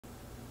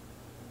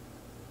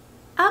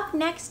Up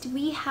next,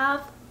 we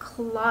have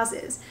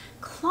clauses.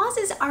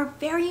 Clauses are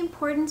very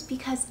important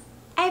because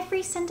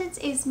every sentence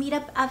is made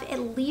up of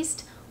at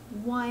least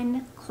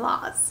one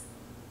clause.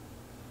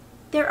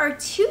 There are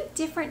two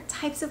different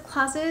types of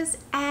clauses,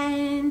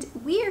 and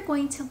we are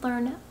going to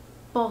learn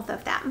both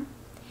of them.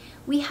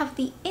 We have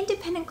the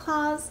independent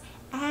clause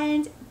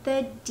and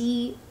the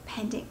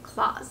dependent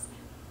clause.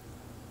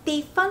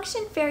 They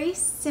function very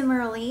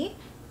similarly,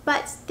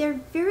 but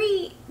they're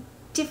very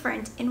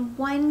different in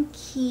one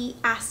key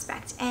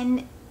aspect,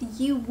 and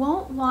you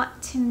won't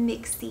want to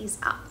mix these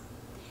up.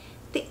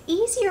 The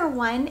easier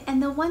one,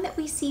 and the one that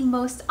we see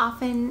most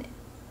often,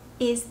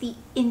 is the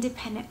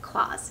independent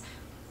clause.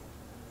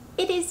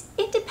 It is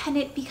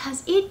independent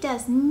because it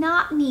does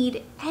not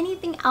need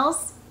anything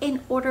else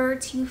in order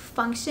to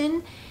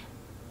function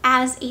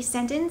as a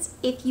sentence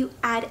if you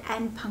add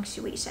end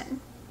punctuation.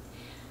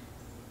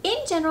 In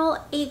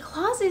general, a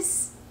clause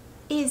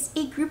is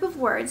a group of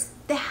words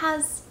that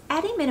has,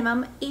 at a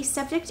minimum, a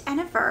subject and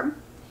a verb,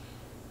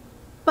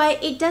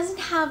 but it doesn't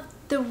have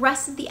the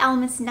rest of the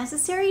elements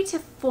necessary to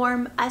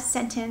form a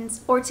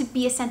sentence or to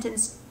be a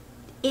sentence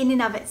in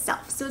and of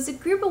itself. So it's a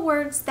group of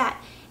words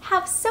that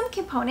have some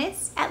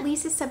components, at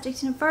least a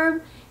subject and a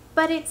verb,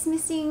 but it's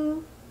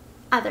missing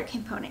other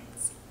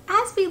components.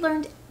 As we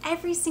learned,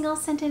 every single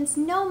sentence,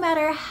 no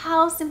matter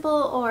how simple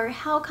or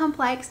how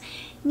complex,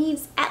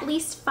 needs at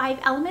least 5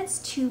 elements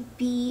to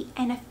be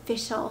an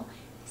official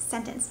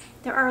sentence.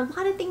 There are a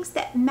lot of things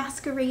that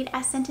masquerade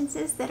as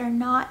sentences that are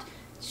not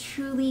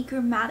truly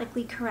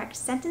grammatically correct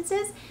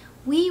sentences.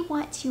 We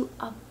want to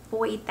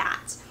avoid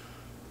that.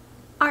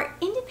 Our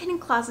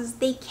independent clauses,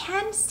 they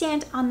can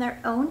stand on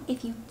their own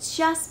if you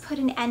just put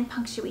an end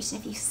punctuation.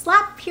 If you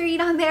slap a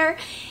period on there,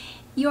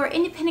 your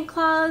independent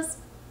clause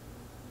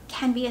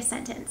can be a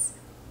sentence.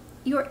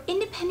 Your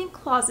independent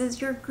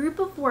clauses, your group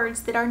of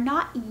words that are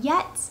not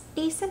yet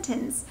a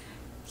sentence,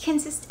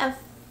 consist of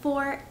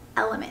 4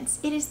 elements.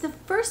 It is the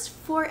first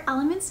 4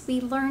 elements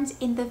we learned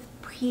in the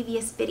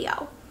previous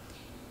video.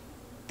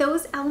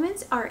 Those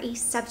elements are a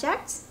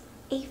subject,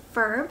 a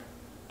verb,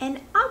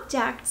 an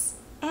object,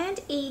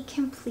 and a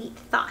complete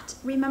thought.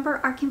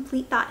 Remember, our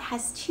complete thought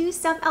has 2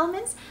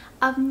 sub-elements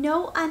of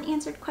no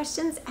unanswered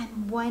questions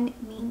and 1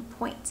 main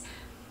point.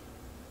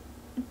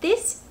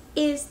 This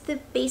is the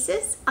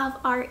basis of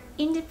our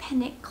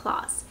independent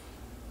clause.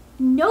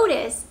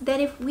 Notice that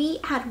if we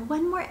add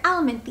one more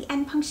element, the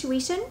end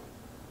punctuation,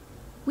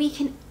 we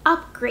can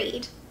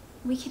upgrade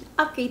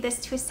this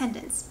to a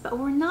sentence, but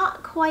we're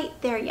not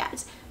quite there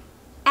yet.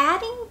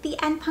 Adding the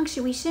end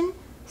punctuation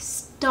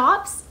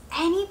stops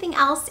anything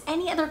else,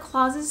 any other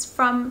clauses,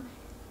 from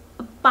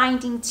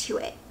binding to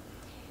it.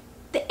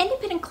 The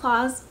independent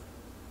clause,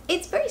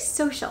 it's very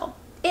social.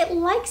 It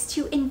likes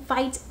to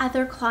invite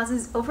other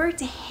clauses over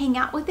to hang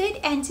out with it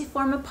and to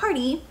form a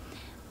party,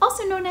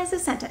 also known as a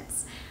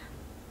sentence.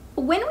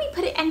 When we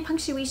put an end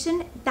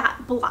punctuation,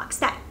 that blocks,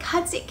 that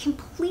cuts it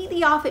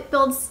completely off. It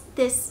builds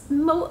this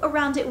moat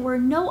around it where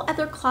no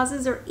other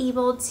clauses are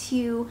able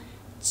to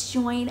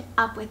join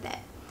up with it.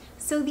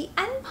 So the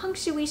end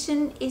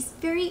punctuation is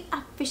very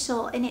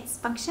official in its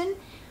function.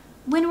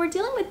 When we're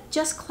dealing with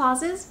just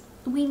clauses,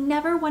 we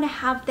never want to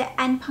have the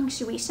end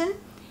punctuation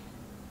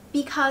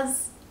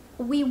because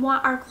we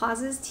want our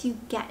clauses to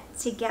get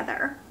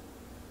together.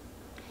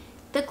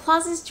 The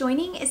clauses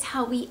joining is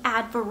how we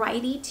add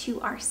variety to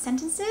our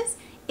sentences,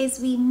 is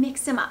we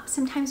mix them up.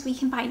 Sometimes we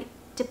combine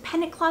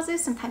dependent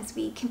clauses, sometimes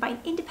we combine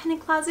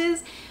independent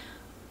clauses.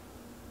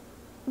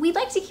 We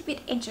like to keep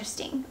it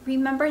interesting.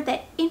 Remember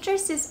that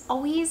interest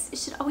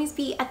should always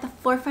be at the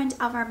forefront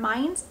of our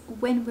minds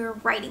when we're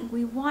writing.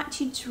 We want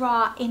to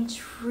draw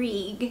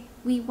intrigue.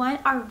 We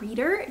want our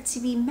reader to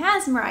be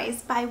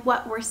mesmerized by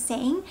what we're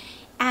saying,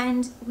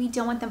 and we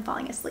don't want them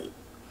falling asleep.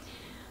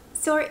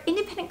 So our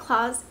independent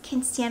clause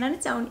can stand on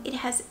its own. It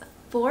has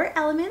 4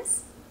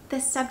 elements: the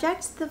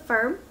subject, the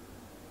verb.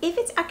 If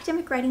it's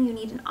academic writing, you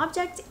need an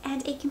object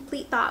and a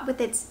complete thought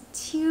with its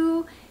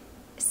 2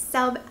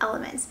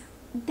 sub-elements.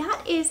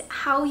 That is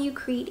how you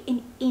create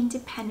an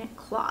independent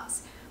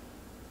clause.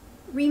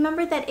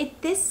 Remember that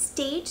at this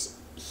stage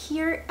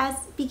here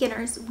as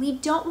beginners, we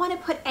don't want to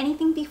put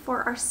anything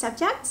before our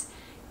subject.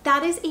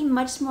 That is a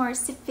much more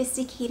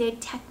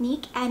sophisticated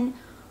technique, and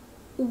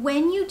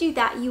when you do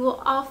that, you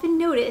will often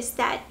notice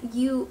that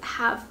you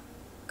have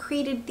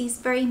created these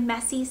very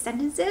messy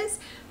sentences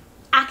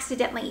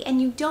accidentally,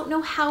 and you don't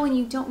know how and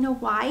you don't know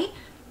why.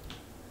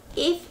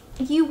 If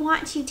you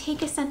want to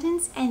take a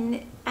sentence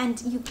and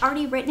you've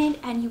already written it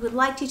and you would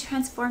like to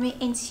transform it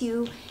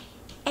into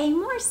a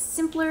more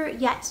simpler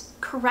yet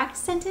correct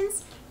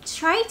sentence,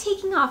 try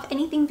taking off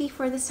anything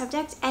before the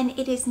subject, and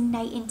it is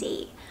night and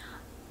day.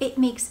 It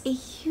makes a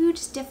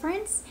huge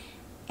difference,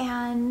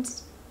 and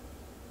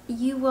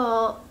you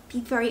will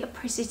be very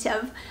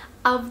appreciative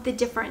of the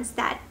difference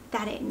that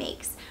it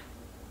makes.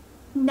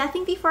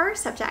 Nothing before our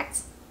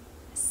subject,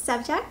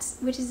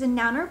 which is a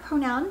noun or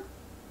pronoun,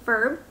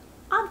 verb,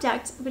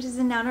 object, which is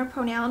a noun or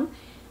pronoun,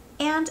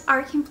 and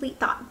our complete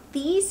thought.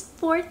 These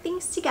 4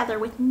 things together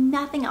with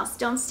nothing else.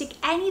 Don't stick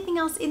anything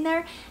else in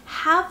there.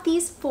 Have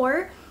these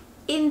 4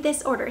 in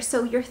this order.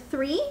 So your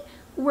 3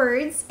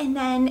 words and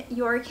then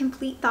your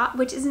complete thought,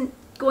 which isn't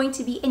going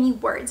to be any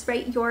words,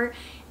 right? Your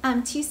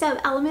 2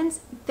 sub-elements,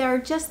 they're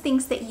just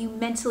things that you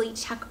mentally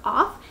check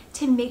off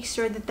to make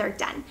sure that they're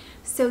done.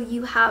 So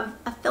you have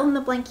a fill in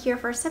the blank here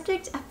for a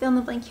subject, a fill in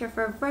the blank here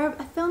for a verb,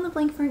 a fill in the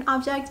blank for an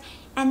object,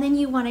 and then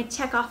you want to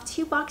check off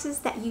 2 boxes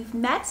that you've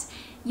met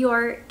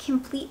your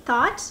complete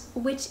thought,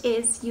 which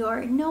is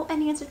your no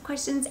unanswered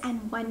questions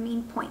and 1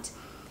 main point.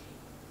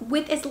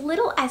 With as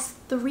little as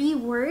 3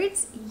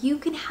 words, you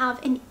can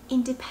have an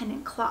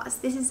independent clause.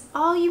 This is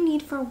all you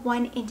need for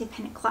 1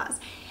 independent clause.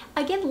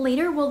 Again,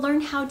 later we'll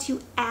learn how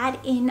to add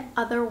in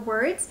other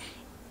words.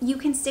 You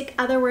can stick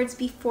other words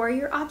before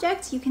your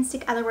object, you can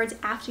stick other words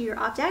after your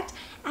object,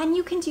 and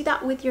you can do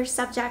that with your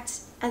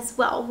subject as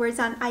well, words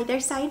on either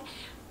side.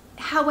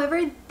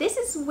 However, this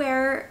is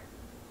where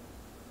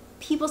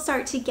people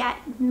start to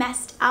get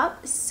messed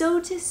up. So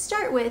to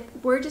start with,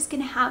 we're just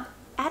gonna have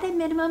at a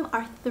minimum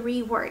are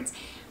 3 words.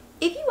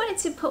 If you wanted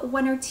to put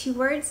 1 or 2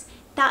 words,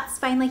 that's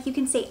fine. Like you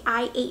can say,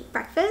 I ate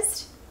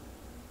breakfast,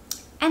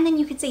 and then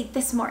you could say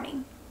this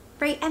morning,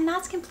 right? And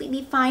that's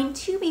completely fine.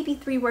 2, maybe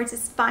 3 words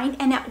is fine,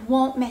 and it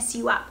won't mess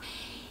you up.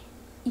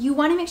 You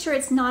wanna make sure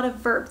it's not a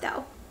verb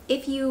though.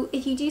 If you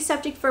do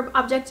subject, verb,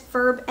 object,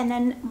 verb, and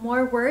then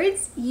more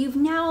words, you've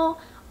now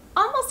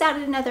almost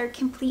added another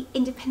complete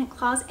independent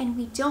clause, and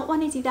we don't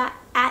want to do that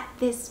at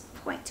this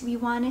point. We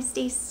want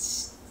to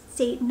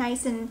stay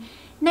nice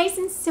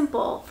and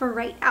simple for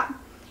right now.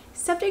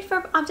 Subject,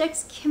 verb,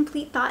 objects,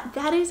 complete thought,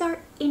 that is our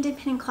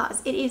independent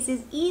clause. It is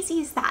as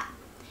easy as that.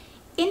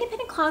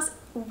 Independent clause,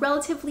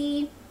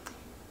 relatively,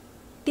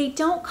 they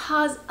don't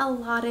cause a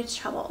lot of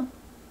trouble.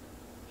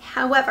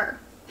 However,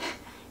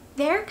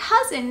 their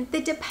cousin, the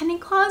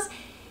dependent clause,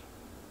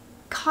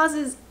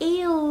 causes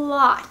a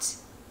lot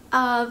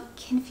of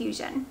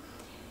confusion.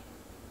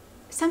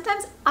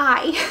 Sometimes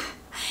I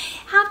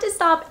have to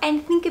stop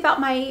and think about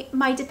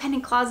my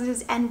dependent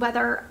clauses and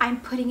whether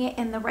I'm putting it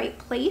in the right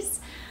place.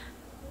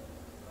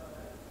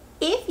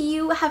 If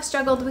you have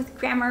struggled with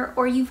grammar,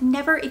 or if you've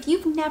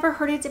never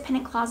heard of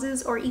dependent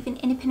clauses or even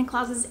independent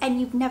clauses, and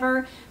you've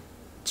never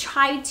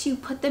tried to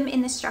put them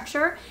in the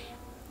structure,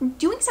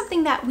 doing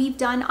something that we've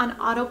done on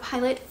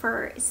autopilot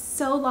for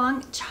so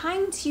long,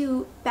 trying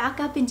to back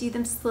up and do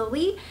them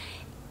slowly,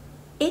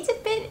 it's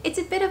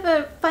a bit of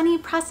a funny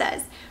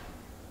process,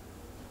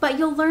 but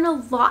you'll learn a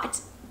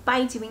lot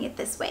by doing it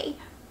this way.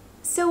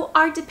 So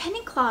our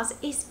dependent clause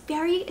is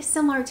very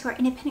similar to our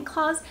independent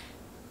clause,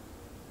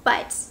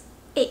 but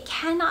it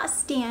cannot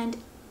stand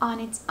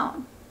on its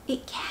own.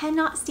 It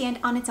cannot stand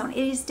on its own.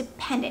 It is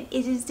dependent.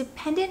 It is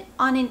dependent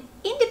on an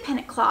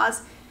independent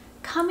clause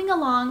coming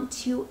along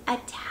to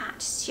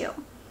attach to.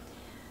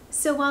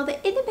 So while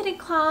the independent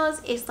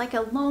clause is like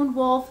a lone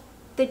wolf,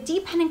 the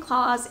dependent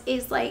clause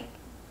is like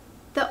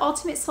the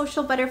ultimate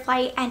social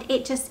butterfly, and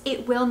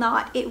it will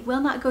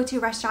not go to a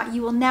restaurant.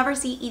 You will never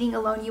see it eating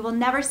alone. You will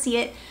never see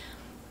it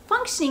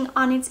functioning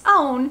on its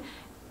own.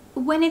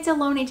 When it's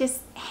alone, it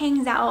just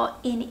hangs out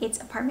in its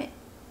apartment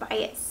by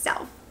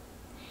itself.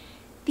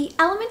 The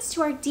elements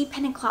to our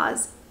dependent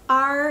clause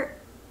are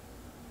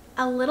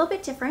a little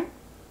bit different.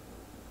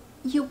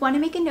 You want to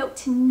make a note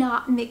to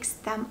not mix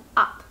them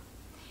up.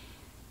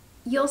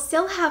 You'll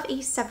still have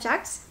a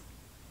subject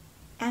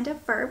and a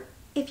verb.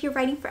 If you're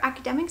writing for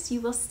academics,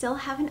 you will still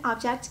have an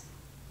object.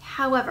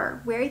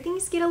 However, where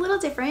things get a little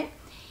different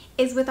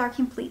is with our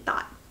complete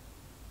thought.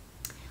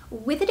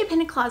 With a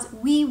dependent clause,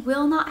 we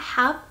will not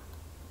have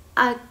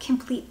a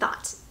complete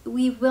thought.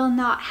 We will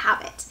not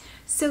have it.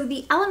 So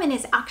the element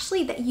is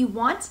actually that you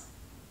want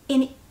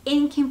an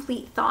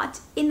incomplete thought,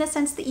 in the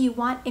sense that you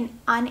want an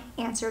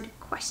unanswered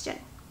question.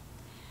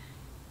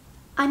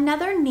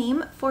 Another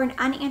name for an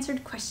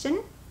unanswered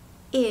question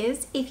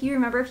is, if you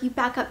remember, if you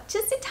back up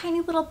just a tiny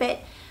little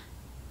bit,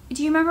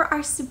 do you remember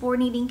our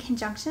subordinating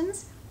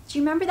conjunctions? Do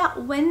you remember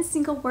that one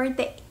single word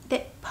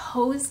that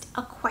posed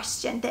a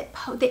question,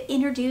 that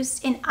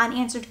introduced an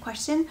unanswered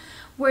question?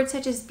 Words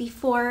such as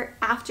before,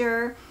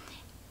 after,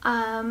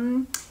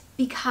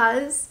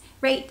 because,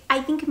 right?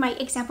 I think my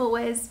example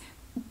was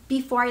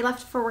before I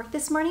left for work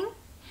this morning.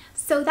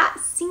 So that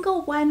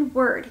single one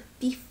word,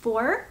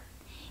 before,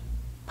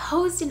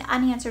 posed an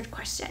unanswered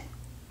question.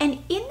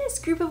 And in this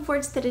group of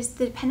words that is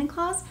the dependent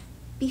clause,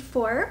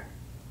 before,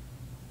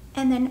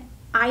 and then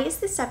I is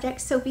the subject,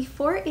 so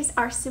before is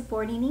our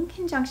subordinating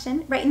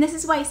conjunction, right? And this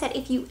is why I said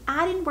if you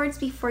add in words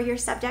before your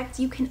subject,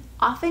 you can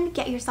often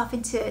get yourself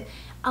into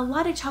a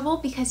lot of trouble,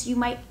 because you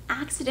might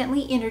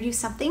accidentally introduce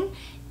something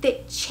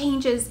that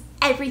changes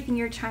everything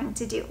you're trying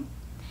to do.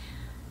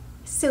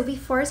 So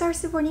before is our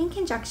subordinating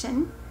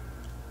conjunction,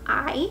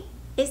 I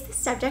is the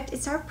subject,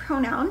 it's our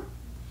pronoun,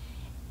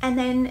 and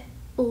then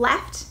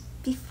left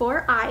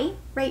before I,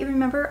 right?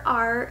 Remember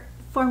our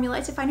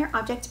formula to find our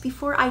object.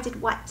 Before I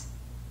did what?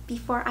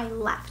 Before I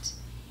left.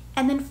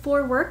 And then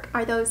for work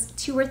are those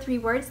 2 or 3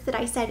 words that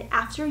I said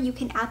after. You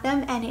can add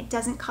them and it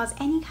doesn't cause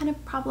any kind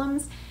of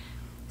problems.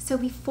 So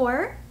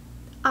before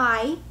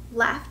I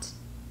left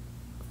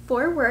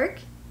for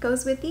work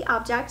goes with the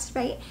object,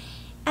 right?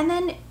 And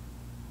then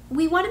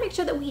we want to make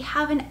sure that we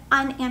have an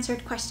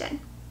unanswered question.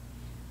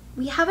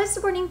 We have a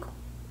subordinating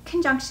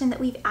conjunction that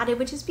we've added,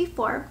 which is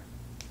before,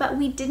 but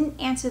we didn't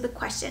answer the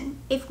question.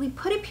 If we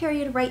put a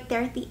period right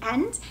there at the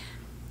end,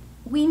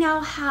 we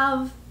now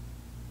have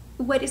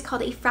what is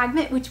called a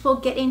fragment, which we'll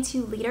get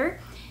into later,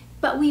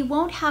 but we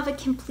won't have a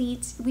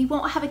complete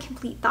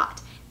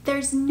thought.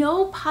 There's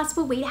no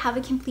possible way to have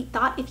a complete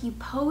thought if you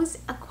pose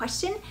a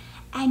question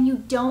and you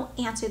don't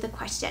answer the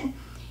question.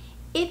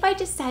 If I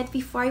just said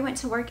before I went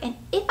to work, and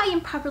if I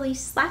improperly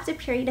slapped a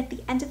period at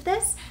the end of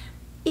this,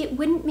 it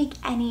wouldn't make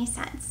any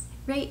sense,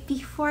 right?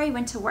 Before I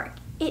went to work.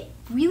 It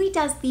really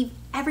does leave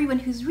everyone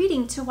who's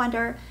reading to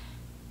wonder,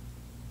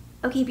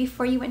 okay,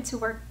 before you went to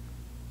work,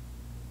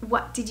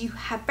 what, did you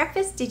have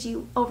breakfast? Did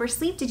you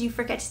oversleep? Did you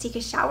forget to take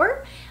a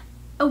shower?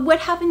 What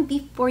happened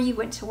before you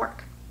went to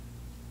work?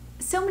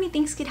 So many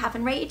things could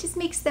happen, right? It just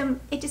makes them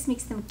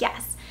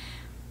guess.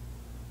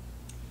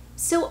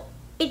 So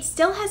it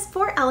still has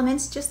 4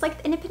 elements, just like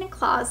the independent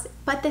clause,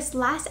 but this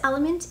last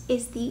element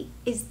is the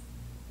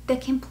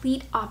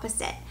complete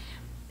opposite.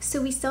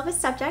 So we still have a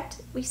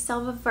subject, we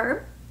still have a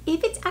verb.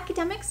 If it's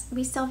academics,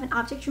 we still have an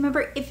object.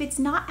 Remember, if it's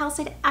not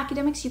outside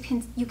academics, you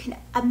can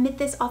omit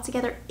this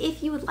altogether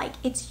if you would like.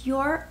 It's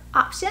your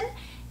option.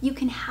 You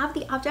can have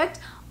the object,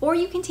 or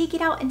you can take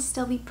it out and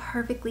still be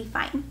perfectly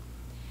fine.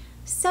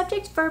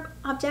 Subject, verb,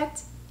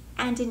 object,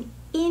 and an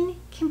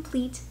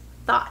incomplete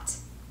thought.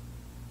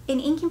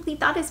 An incomplete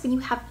thought is when you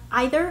have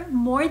either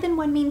more than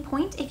one main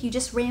point, if you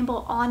just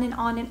ramble on and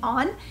on and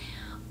on,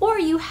 or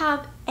you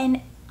have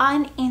an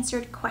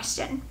unanswered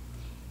question.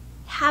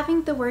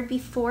 Having the word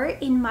before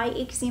in my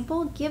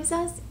example gives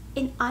us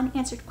an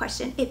unanswered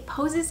question. It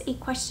poses a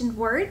question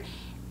word,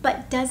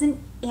 but doesn't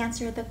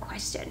answer the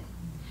question.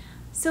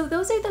 So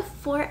those are the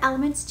 4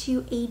 elements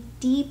to a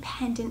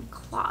dependent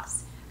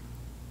clause.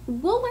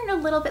 We'll learn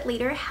a little bit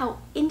later how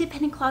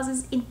independent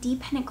clauses and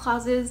dependent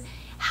clauses,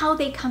 how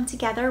they come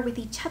together with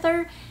each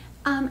other,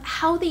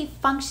 how they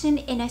function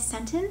in a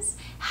sentence,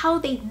 how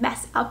they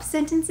mess up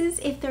sentences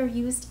if they're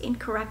used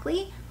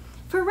incorrectly.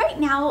 For right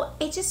now,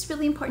 it's just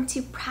really important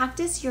to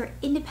practice your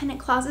independent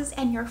clauses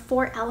and your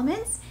 4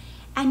 elements,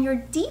 and your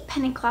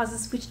dependent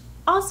clauses, which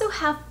also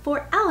have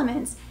 4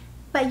 elements,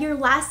 but your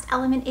last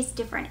element is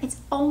different.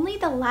 It's only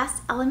the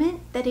last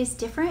element that is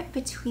different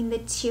between the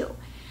 2.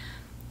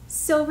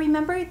 So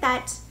remember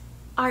that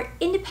our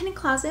independent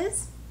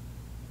clauses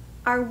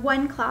are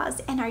 1 clause,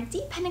 and our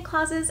dependent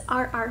clauses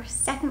are our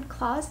 2nd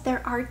clause.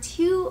 There are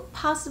 2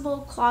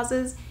 possible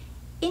clauses.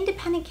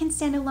 Independent can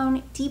stand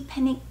alone,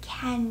 dependent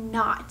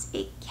cannot.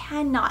 It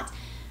cannot.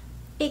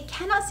 It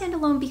cannot stand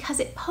alone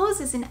because it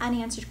poses an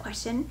unanswered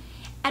question.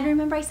 And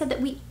remember, I said that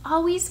we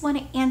always want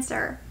to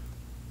answer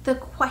the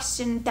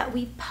question that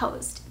we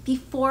posed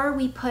before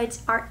we put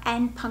our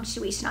end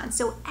punctuation on.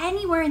 So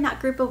anywhere in that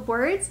group of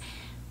words,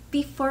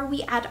 before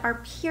we add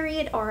our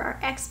period or our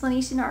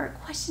explanation or our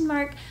question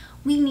mark,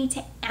 we need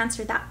to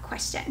answer that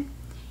question.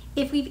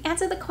 If we've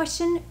answered the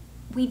question,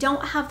 we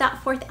don't have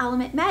that 4th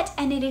element met,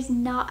 and it is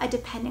not a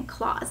dependent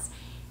clause.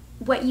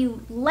 What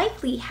you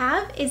likely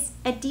have is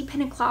a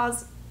dependent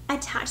clause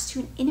attached to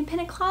an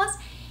independent clause,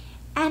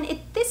 and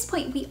at this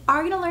point we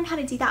are going to learn how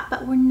to do that,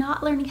 but we're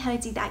not learning how to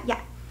do that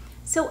yet.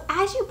 So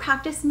as you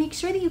practice, make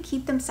sure that you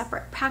keep them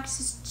separate.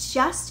 Practice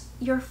just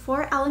your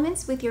 4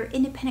 elements with your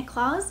independent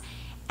clause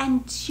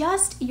and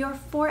just your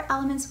 4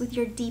 elements with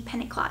your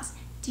dependent clause.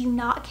 Do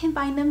not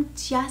combine them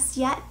just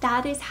yet.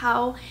 That is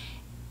how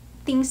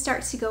things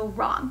start to go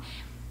wrong.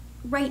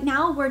 Right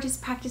now, we're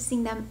just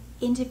practicing them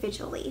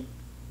individually.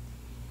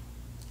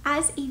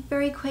 As a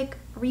very quick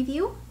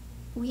review,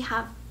 we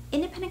have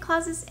independent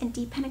clauses and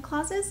dependent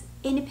clauses.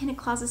 Independent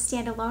clauses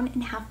stand alone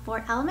and have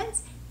 4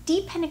 elements.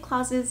 Dependent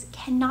clauses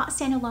cannot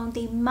stand alone.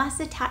 They must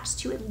attach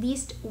to at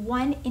least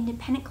 1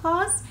 independent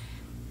clause,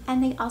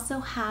 and they also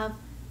have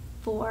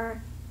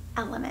 4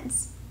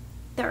 elements.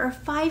 There are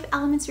 5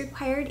 elements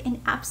required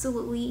in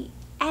absolutely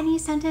any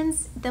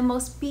sentence. The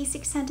most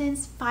basic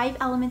sentence, 5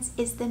 elements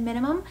is the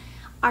minimum.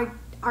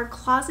 Our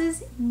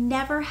clauses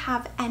never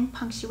have end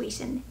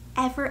punctuation,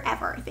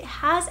 ever. If it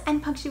has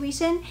end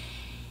punctuation,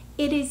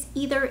 it is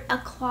either a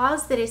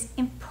clause that is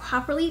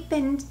improperly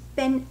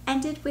been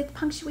ended with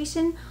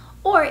punctuation,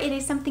 or it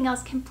is something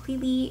else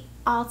completely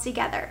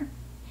altogether.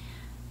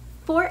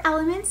 4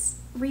 elements,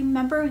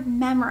 remember,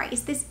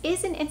 memorize. This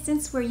is an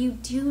instance where you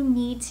do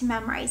need to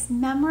memorize.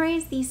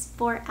 Memorize these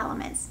 4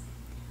 elements.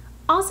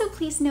 Also,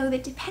 please know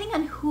that depending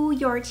on who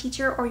your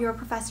teacher or your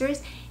professor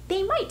is,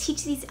 they might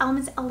teach these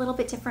elements a little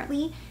bit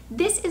differently.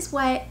 This is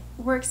what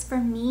works for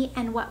me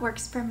and what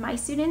works for my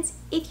students.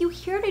 If you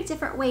hear it a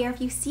different way, or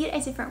if you see it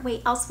a different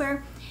way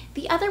elsewhere,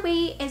 the other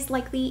way is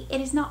likely,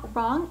 it is not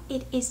wrong,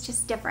 it is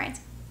just different.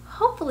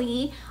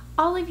 Hopefully,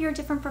 all of your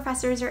different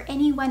professors or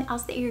anyone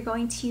else that you're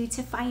going to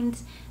find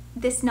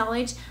this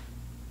knowledge,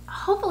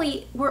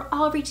 hopefully we're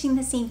all reaching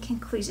the same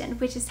conclusion,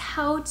 which is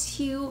how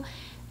to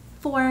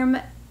form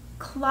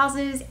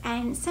clauses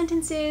and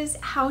sentences,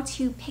 how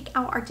to pick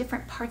out our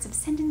different parts of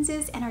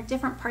sentences and our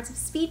different parts of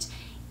speech,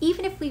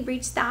 even if we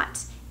reach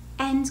that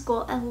end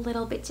goal a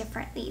little bit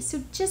differently.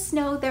 So just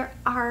know there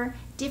are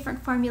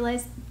different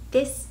formulas.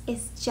 This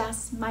is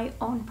just my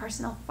own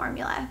personal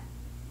formula.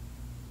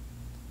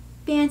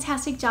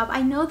 Fantastic job.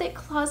 I know that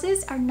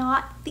clauses are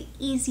not the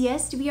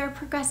easiest. We are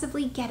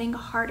progressively getting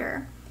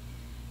harder.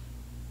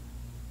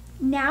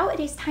 Now it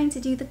is time to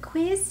do the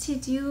quiz, to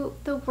do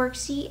the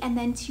worksheet, and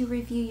then to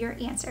review your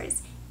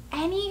answers.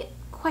 Any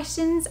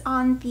questions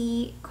on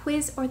the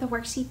quiz or the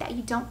worksheet that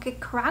you don't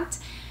get correct,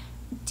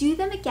 do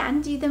them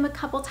again, do them a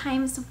couple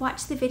times,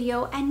 watch the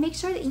video, and make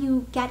sure that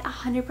you get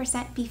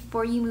 100%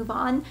 before you move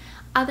on.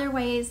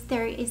 Otherwise,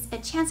 there is a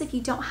chance, if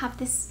you don't have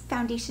this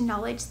foundation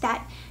knowledge,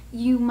 that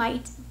you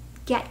might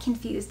get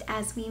confused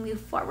as we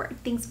move forward.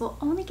 Things will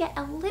only get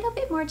a little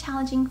bit more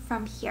challenging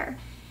from here.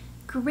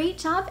 Great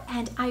job,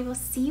 and I will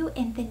see you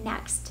in the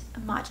next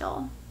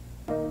module.